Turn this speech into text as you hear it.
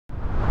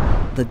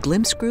The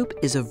Glimpse Group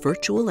is a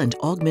virtual and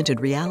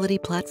augmented reality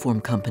platform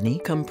company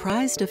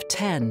comprised of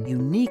 10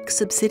 unique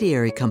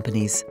subsidiary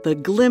companies. The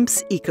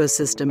Glimpse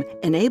ecosystem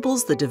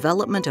enables the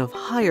development of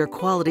higher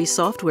quality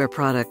software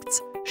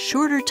products,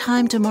 shorter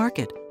time to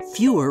market,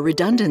 fewer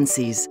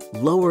redundancies,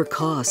 lower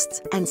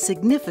costs, and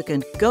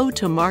significant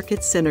go-to-market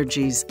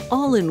synergies,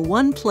 all in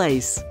one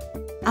place.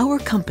 Our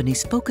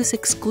companies focus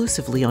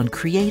exclusively on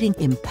creating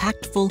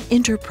impactful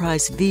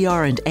enterprise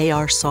VR and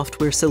AR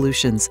software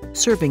solutions,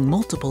 serving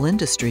multiple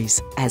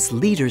industries. As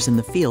leaders in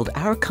the field,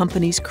 our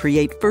companies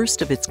create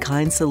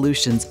first-of-its-kind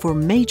solutions for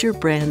major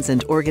brands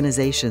and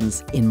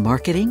organizations in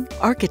marketing,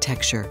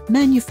 architecture,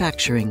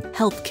 manufacturing,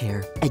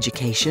 healthcare,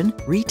 education,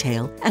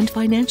 retail, and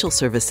financial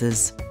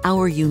services.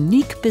 Our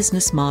unique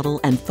business model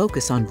and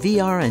focus on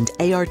VR and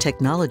AR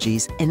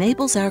technologies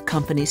enables our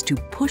companies to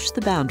push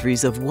the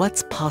boundaries of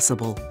what's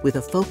possible. With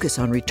a focus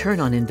on return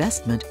on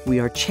investment, we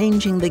are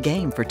changing the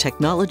game for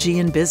technology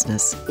and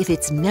business. If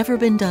it's never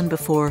been done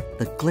before,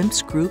 the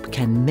Glimpse Group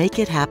can make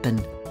it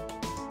happen.